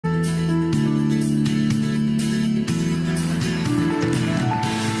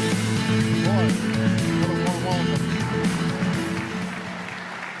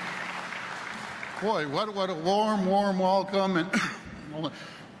boy, what a warm welcome. And hold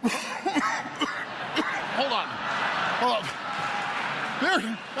on. Hold on.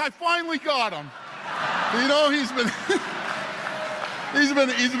 There, I finally got him. You know, he's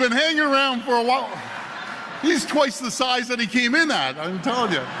been hanging around for a while. He's twice the size that he came in at, I'm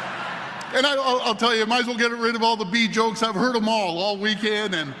telling you. And I'll tell you, might as well get rid of all the B jokes. I've heard them all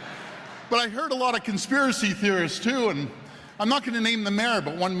weekend. But I heard a lot of conspiracy theorists too. And I'm not going to name the mayor,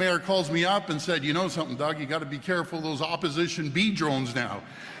 but one mayor calls me up and said, you know something, Doug, you got to be careful of those opposition bee drones now.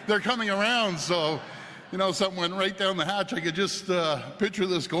 They're coming around, so, you know, something went right down the hatch. I could just picture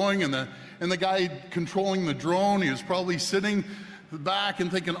this going, and the guy controlling the drone, he was probably sitting back and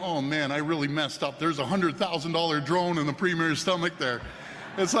thinking, oh man, I really messed up. There's a $100,000 drone in the premier's stomach there.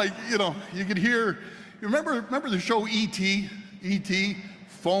 It's like, you know, you could hear, you remember the show E.T.,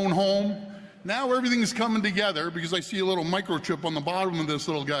 Phone Home? Now everything's coming together because I see a little microchip on the bottom of this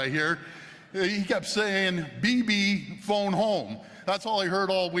little guy here. He kept saying, BB, phone home. That's all I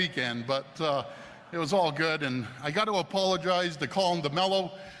heard all weekend, but it was all good. And I got to apologize to Colin DeMello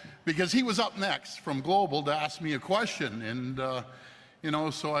because he was up next from Global to ask me a question. And, you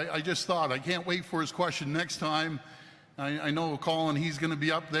know, so I just thought, I can't wait for his question next time. I know Colin, he's going to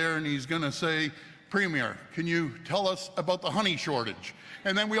be up there and he's going to say, Premier, can you tell us about the honey shortage?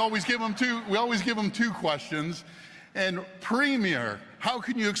 And then we always give him two questions. And Premier, how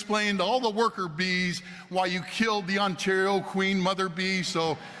can you explain to all the worker bees why you killed the Ontario Queen Mother Bee?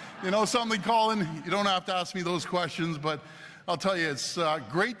 So, you know something, Colin, you don't have to ask me those questions, but I'll tell you, it's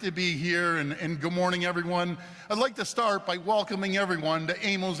great to be here, and good morning, everyone. I'd like to start by welcoming everyone to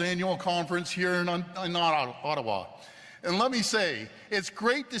AMO's annual conference here in Ottawa. And let me say, it's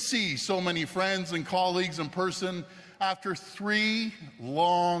great to see so many friends and colleagues in person after 3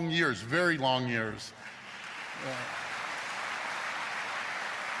 long years, very long years.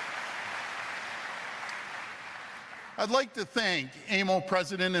 I'd like to thank AMO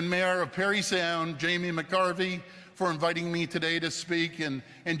President and Mayor of Parry Sound, Jamie McGarvey, for inviting me today to speak. And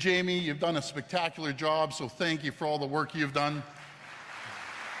Jamie, you've done a spectacular job, so thank you for all the work you've done.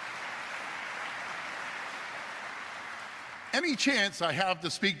 Any chance I have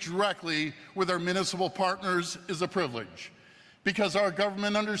to speak directly with our municipal partners is a privilege, because our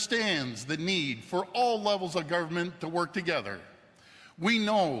government understands the need for all levels of government to work together. We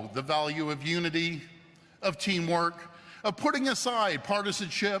know the value of unity, of teamwork, of putting aside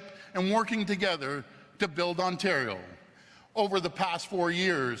partisanship and working together to build Ontario. Over the past 4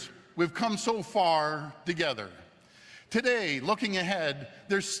 years, we've come so far together. Today, looking ahead,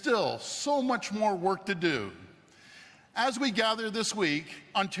 there's still so much more work to do. As we gather this week,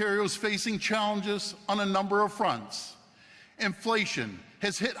 Ontario is facing challenges on a number of fronts. Inflation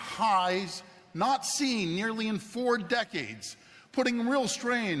has hit highs not seen nearly in 4 decades, putting real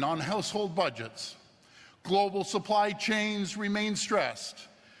strain on household budgets. Global supply chains remain stressed.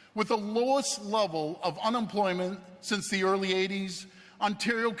 With the lowest level of unemployment since the early 80s,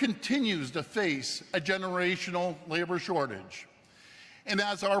 Ontario continues to face a generational labor shortage. And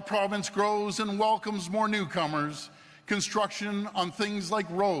as our province grows and welcomes more newcomers, construction on things like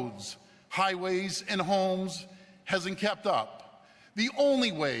roads, highways, and homes hasn't kept up. The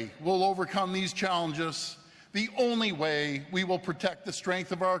only way we'll overcome these challenges, the only way we will protect the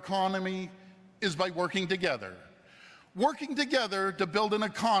strength of our economy is by working together. Working together to build an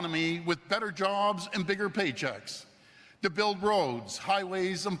economy with better jobs and bigger paychecks, to build roads,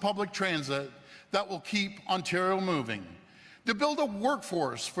 highways, and public transit that will keep Ontario moving, to build a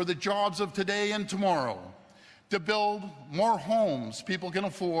workforce for the jobs of today and tomorrow, to build more homes people can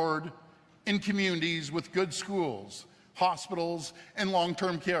afford in communities with good schools, hospitals, and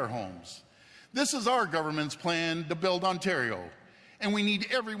long-term care homes. This is our government's plan to build Ontario, and we need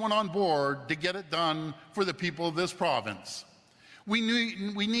everyone on board to get it done for the people of this province. We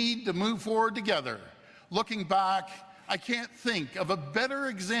need to move forward together. Looking back, I can't think of a better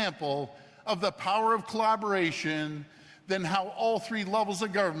example of the power of collaboration than how all 3 levels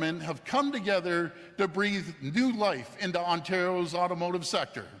of government have come together to breathe new life into Ontario's automotive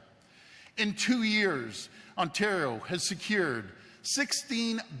sector. In 2 years, Ontario has secured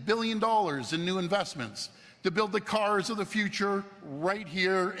 $16 billion in new investments to build the cars of the future right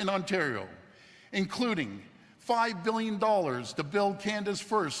here in Ontario, including $5 billion to build Canada's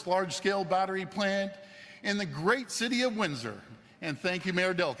first large-scale battery plant in the great city of Windsor. And thank you,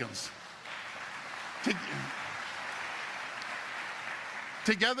 Mayor Dilkens.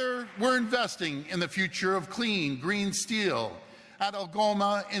 Together, we're investing in the future of clean, green steel at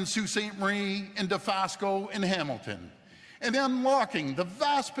Algoma, in Sault Ste. Marie, in Dofasco, and Hamilton, and unlocking the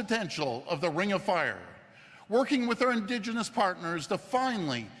vast potential of the Ring of Fire, working with our Indigenous partners to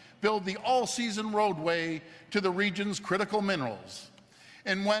finally build the all-season roadway to the region's critical minerals.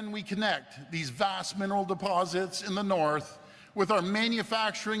 And when we connect these vast mineral deposits in the north with our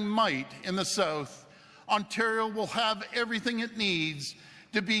manufacturing might in the south, Ontario will have everything it needs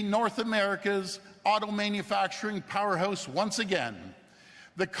to be North America's auto manufacturing powerhouse once again.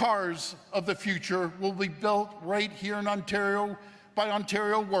 The cars of the future will be built right here in Ontario by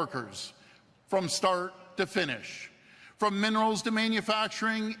Ontario workers, from start to finish. From minerals to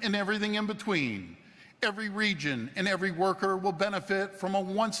manufacturing and everything in between, every region and every worker will benefit from a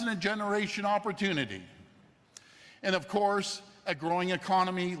once-in-a-generation opportunity. And of course, a growing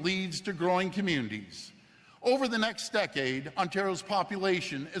economy leads to growing communities. Over the next decade, Ontario's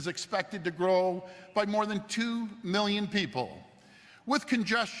population is expected to grow by more than 2 million people, with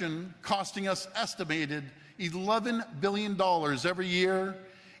congestion costing us estimated $11 billion every year.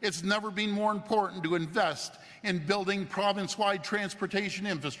 It's never been more important to invest in building province-wide transportation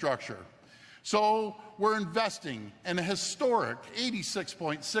infrastructure. So we're investing in a historic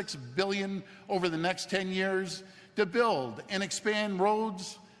 $86.6 billion over the next 10 years to build and expand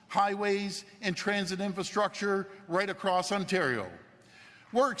roads, highways, and transit infrastructure right across Ontario.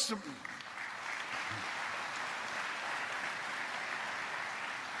 We're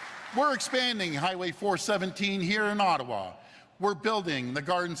expanding Highway 417 here in Ottawa. We're building the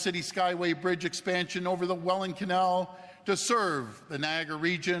Garden City Skyway Bridge expansion over the Welland Canal to serve the Niagara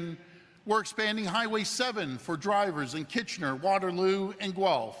region. We're expanding Highway 7 for drivers in Kitchener, Waterloo, and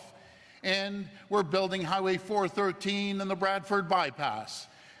Guelph. And we're building Highway 413 and the Bradford Bypass.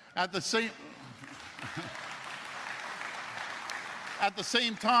 At the same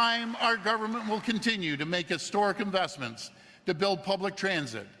time, our government will continue to make historic investments to build public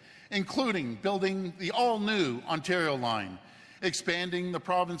transit, including building the all-new Ontario Line, expanding the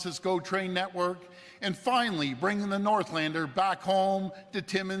province's GO train network, and finally bringing the Northlander back home to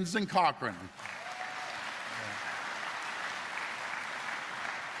Timmins and Cochrane.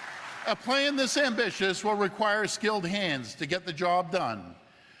 A plan this ambitious will require skilled hands to get the job done.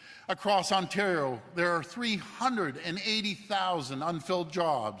 Across Ontario, there are 380,000 unfilled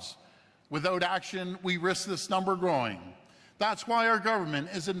jobs. Without action, we risk this number growing. That's why our government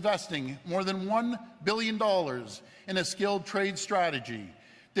is investing more than $1 billion in a skilled trade strategy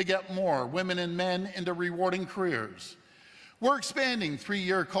to get more women and men into rewarding careers. We're expanding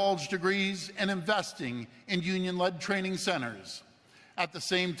 3-year college degrees and investing in union-led training centres. At the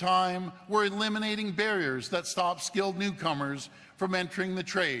same time, we're eliminating barriers that stop skilled newcomers from entering the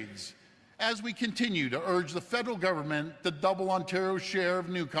trades, as we continue to urge the federal government to double Ontario's share of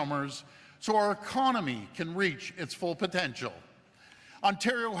newcomers so our economy can reach its full potential.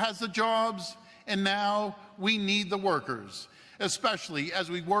 Ontario has the jobs, and now we need the workers, especially as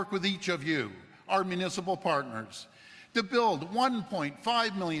we work with each of you, our municipal partners, to build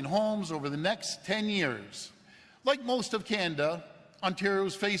 1.5 million homes over the next 10 years. Like most of Canada, Ontario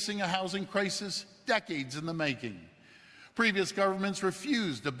is facing a housing crisis decades in the making. Previous governments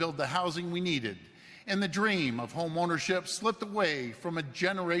refused to build the housing we needed, and the dream of home ownership slipped away from a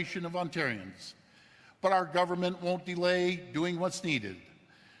generation of Ontarians. But our government won't delay doing what's needed.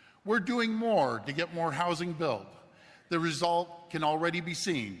 We're doing more to get more housing built. The result can already be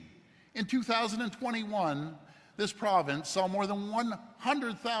seen. In 2021, this province saw more than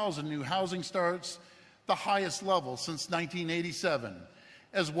 100,000 new housing starts, the highest level since 1987,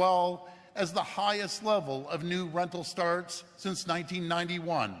 as well as the highest level of new rental starts since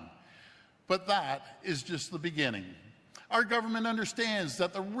 1991. But that is just the beginning. Our government understands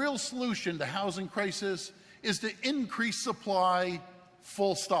that the real solution to housing crisis is to increase supply,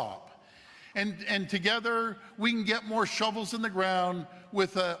 full stop. And together, we can get more shovels in the ground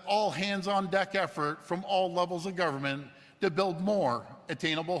with an all-hands-on-deck effort from all levels of government to build more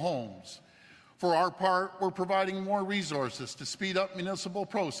attainable homes. For our part, we're providing more resources to speed up municipal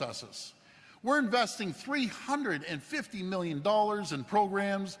processes. We're investing $350 million in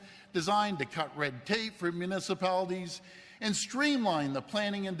programs designed to cut red tape for municipalities and streamline the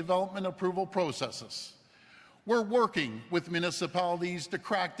planning and development approval processes. We're working with municipalities to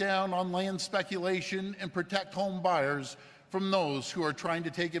crack down on land speculation and protect home buyers from those who are trying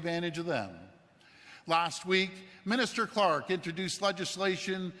to take advantage of them. Last week, Minister Clark introduced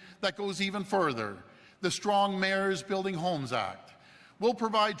legislation that goes even further, the Strong Mayors Building Homes Act. We'll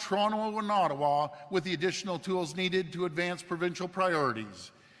provide Toronto and Ottawa with the additional tools needed to advance provincial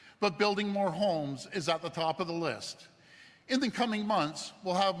priorities, but building more homes is at the top of the list. In the coming months,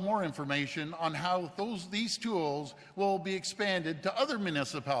 we'll have more information on how these tools will be expanded to other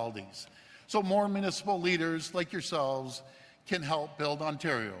municipalities, so more municipal leaders like yourselves can help build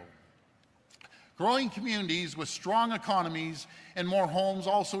Ontario. Growing communities with strong economies and more homes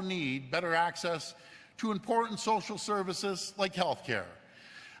also need better access to important social services like healthcare.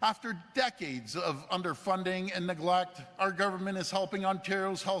 After decades of underfunding and neglect, our government is helping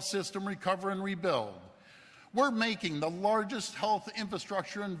Ontario's health system recover and rebuild. We're making the largest health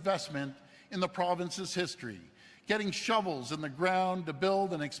infrastructure investment in the province's history, getting shovels in the ground to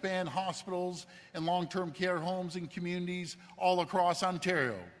build and expand hospitals and long-term care homes in communities all across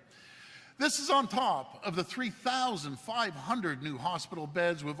Ontario. This is on top of the 3,500 new hospital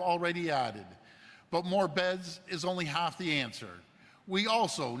beds we've already added. But more beds is only half the answer. We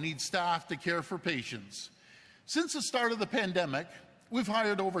also need staff to care for patients. Since the start of the pandemic, we've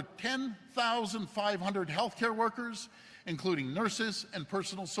hired over 10,500 healthcare workers, including nurses and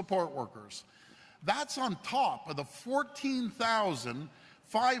personal support workers. That's on top of the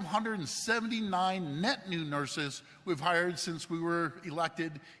 14,579 net new nurses we've hired since we were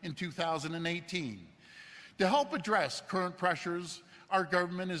elected in 2018. To help address current pressures, our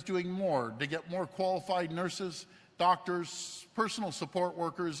government is doing more to get more qualified nurses, doctors, personal support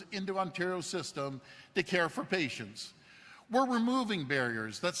workers into Ontario's system to care for patients. We're removing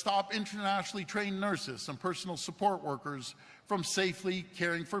barriers that stop internationally trained nurses and personal support workers from safely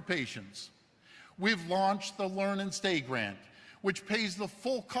caring for patients. We've launched the Learn and Stay grant, which pays the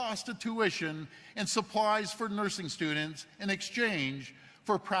full cost of tuition and supplies for nursing students in exchange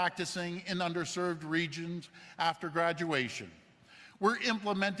for practicing in underserved regions after graduation. We're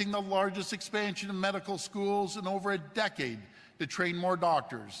implementing the largest expansion of medical schools in over a decade to train more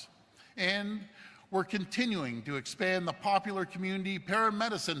doctors. And we're continuing to expand the popular community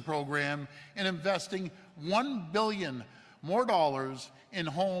paramedicine program and investing $1 billion more dollars in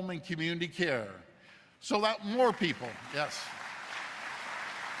home and community care so that more people,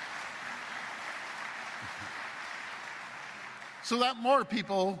 so that more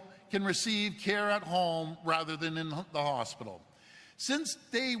people can receive care at home rather than in the hospital. Since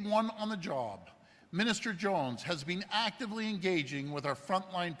day one on the job, Minister Jones has been actively engaging with our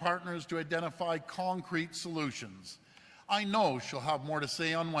frontline partners to identify concrete solutions. I know she'll have more to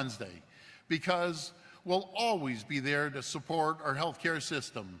say on Wednesday because we'll always be there to support our healthcare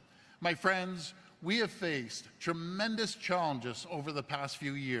system. My friends, we have faced tremendous challenges over the past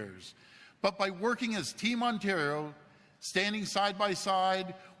few years, but by working as Team Ontario, standing side by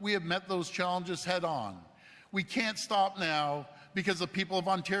side, we have met those challenges head on. We can't stop now because the people of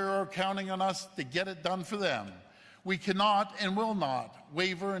Ontario are counting on us to get it done for them. We cannot and will not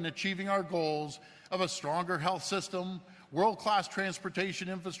waver in achieving our goals of a stronger health system, world-class transportation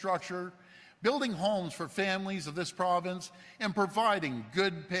infrastructure, building homes for families of this province, and providing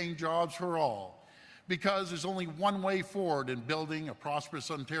good-paying jobs for all. Because there's only one way forward in building a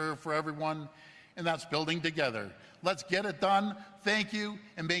prosperous Ontario for everyone, and that's building together. Let's get it done. Thank you,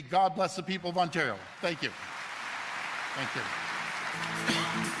 and may God bless the people of Ontario. Thank you. Thank you.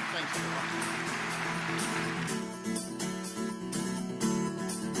 Thanks.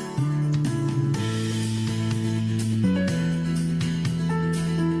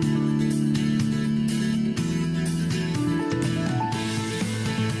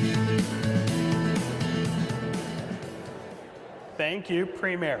 Thank you,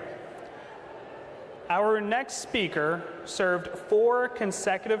 Premier. Our next speaker served 4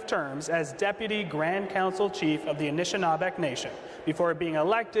 consecutive terms as Deputy Grand Council Chief of the Anishinaabe Nation before being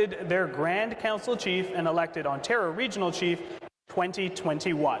elected their Grand Council Chief and elected Ontario Regional Chief in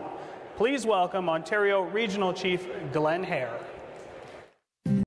 2021. Please welcome Ontario Regional Chief Glenn Hare.